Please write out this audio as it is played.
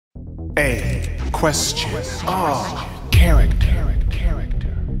A question. Character.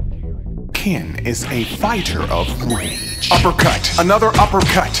 Ken is a fighter of rage. Uppercut. Another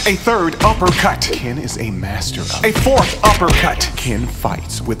uppercut. A third uppercut. Ken is a master of a fourth uppercut. Ken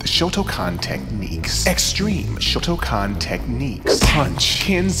fights with Shotokan techniques. Extreme Shotokan techniques. Punch.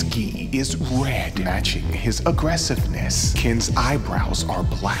 Ken's gi is red, matching his aggressiveness. Ken's eyebrows are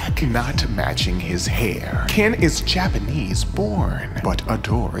black, not matching his hair. Ken is Japanese born, but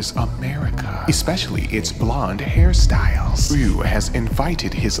adores America, especially its blonde hairstyles. Ryu has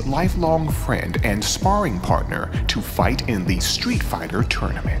invited his lifelong friend and sparring partner to fight in the Street Fighter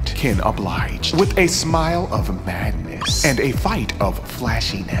tournament. Ken obliged with a smile of madness and a fight of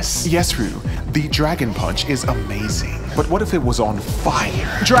flashiness. Yes, Ryu, the Dragon Punch is amazing, but what if it was on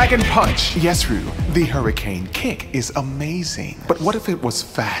fire? Dragon Punch! Yes, Ryu, the Hurricane Kick is amazing, but what if it was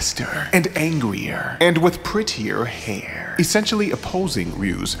faster and angrier and with prettier hair? Essentially opposing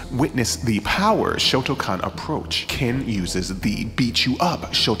Ryu's witness the power Shotokan approach, Ken uses the beat you up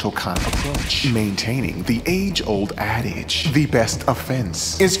Shotokan approach, maintaining the age-old adage, the best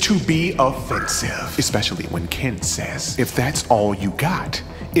offense is to be offensive, especially when Ken says, if that's all you got,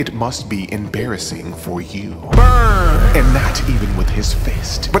 it must be embarrassing for you. Burn! And not even with his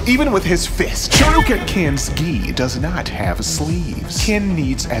fist. But even with his fist, Shoryuken Ken's gi does not have sleeves. Ken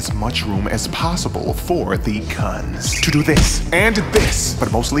needs as much room as possible for the guns. To do this and this,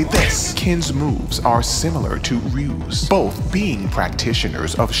 but mostly this. Ken's moves are similar to Ryu's, both being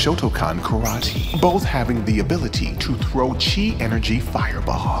practitioners of Shotokan karate, both having the ability to throw chi energy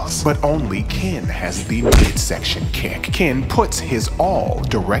fireballs. But only Ken has the midsection kick. Ken puts his all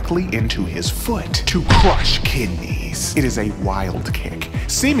directly into his foot to crush kidneys. It is a wild kick,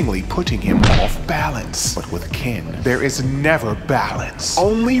 seemingly putting him off balance. But with Ken, there is never balance,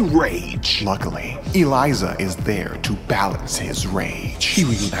 only rage. Luckily, Eliza is there to balance his rage. He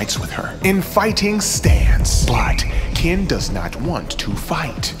reunites with her in fighting stance, but Ken does not want to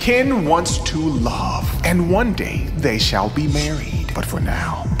fight. Ken wants to love, and one day they shall be married. But for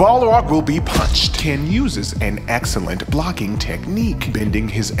now, Balrog will be punched. Ken uses an excellent blocking technique, bending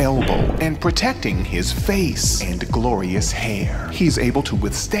his elbow and protecting his face and glorious hair. He's able to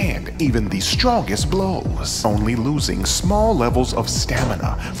withstand even the strongest blows, only losing small levels of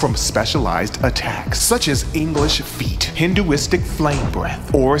stamina from specialized attacks such as English feet, Hinduistic flame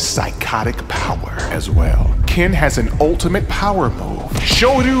breath, or psychotic power as well. Ken has an ultimate power move,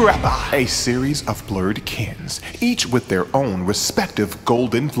 Shoryuken, a series of blurred Kens, each with their own respective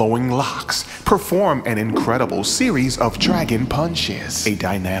golden flowing locks, perform an incredible series of dragon punches, a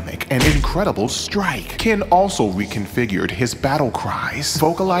dynamic and incredible strike. Ken also reconfigured his battle cries,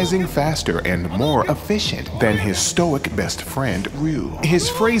 vocalizing faster and more efficient than his stoic best friend Ryu. His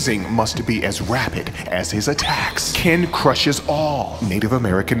phrasing must be as rapid as his attacks. Ken crushes all Native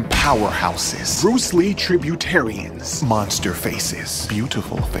American powerhouses, Bruce Lee tributarians, monster faces,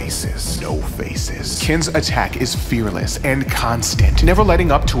 beautiful faces, no faces. Ken's attack is fearless and constant, never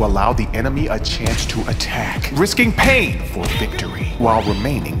letting up to allow the enemy a chance to attack, risking pain for victory, while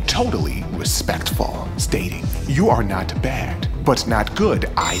remaining totally respectful, stating, "You are not bad, but not good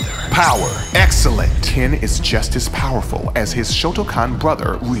either." Power, excellent. Ken is just as powerful as his Shotokan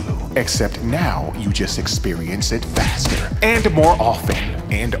brother Ryu, except now you just experience it faster and more often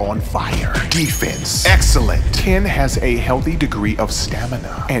and on fire. Defense, excellent. Ken has a healthy degree of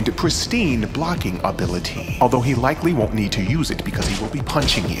stamina and pristine blocking ability, although he likely won't need to use it because he will be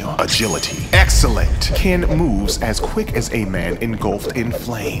punching you. Agility, excellent. Ken moves as quick as a man engulfed in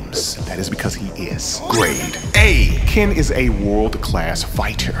flames. That is because he is. Grade A. Ken is a world-class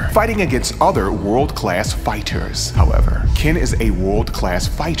fighter, fighting against other world-class fighters. However, Ken is a world-class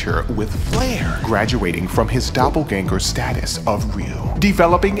fighter with flair, graduating from his doppelganger status of Ryu,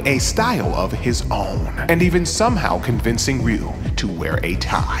 developing a style of his own, and even somehow convincing Ryu to wear a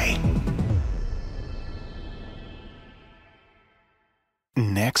tie.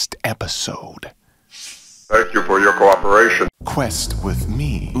 Next episode. Thank you for your cooperation. Quest with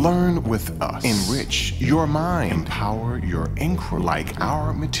me. Learn with us. Enrich your mind. Empower your inquiry like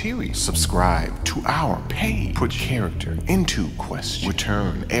our material. Subscribe to our page. Put character into question.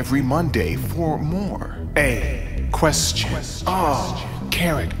 Return every Monday for more. A question.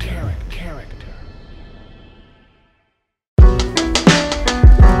 Character.